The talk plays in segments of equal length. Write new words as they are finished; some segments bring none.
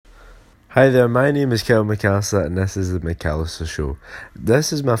Hi there, my name is Kel McAllister and this is the McAllister Show.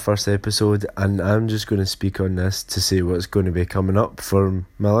 This is my first episode and I'm just going to speak on this to say what's going to be coming up for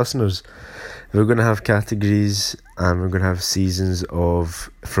my listeners. We're going to have categories and we're going to have seasons of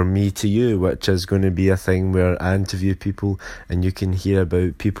From Me to You, which is going to be a thing where I interview people and you can hear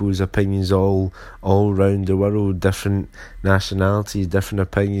about people's opinions all around the world, different nationalities, different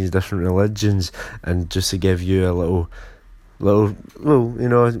opinions, different religions, and just to give you a little,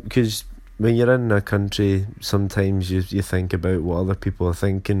 because when you're in a country, sometimes you think about what other people are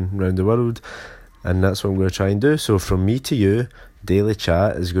thinking around the world, and that's what I'm going to try and do. So From Me to You, daily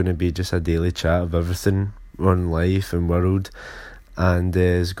chat is going to be just a daily chat of everything on life and world, and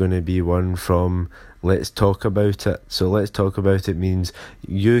there's going to be one from Let's Talk About It. So Let's Talk About It means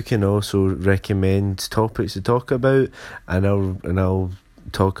you can also recommend topics to talk about, and I'll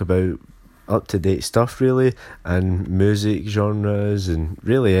talk about up-to-date stuff really, and music genres and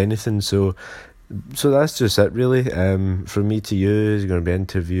really anything, so that's just it really. From Me to You is going to be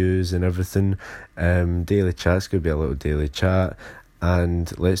interviews and everything. Daily chat's going to be a little daily chat,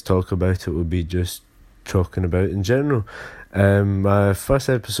 and Let's Talk About It will be just talking about in general. My first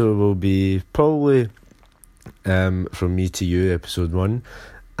episode will be probably From Me to You, episode 1,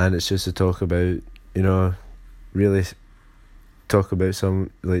 and it's just to talk about, really talk about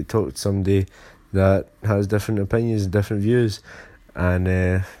talk to somebody that has different opinions and different views,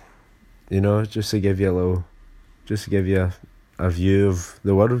 and just to give you a view of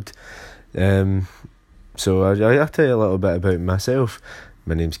the world. So I'll tell you a little bit about myself.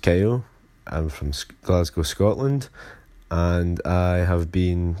 My name's Kyle. I'm from Glasgow, Scotland, and I have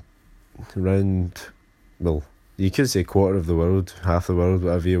been around, well, you could say quarter of the world, half the world,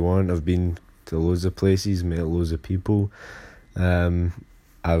 whatever you want. I've been to loads of places, met loads of people. I've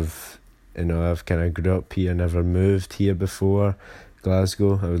kind of grew up here, never moved here before,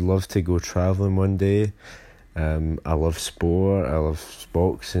 Glasgow. I would love to go travelling one day. I love sport, I love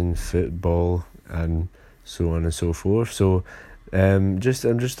boxing, football, and so on and so forth. So this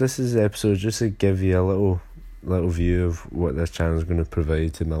is the episode just to give you a little view of what this channel is going to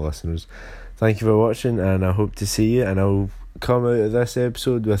provide to my listeners. Thank you for watching, and I hope to see you, and I'll come out of this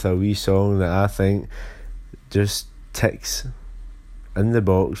episode with a wee song that I think just ticks in the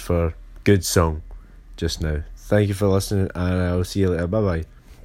box for good song just now. Thank you for listening, and I'll see you later. Bye bye.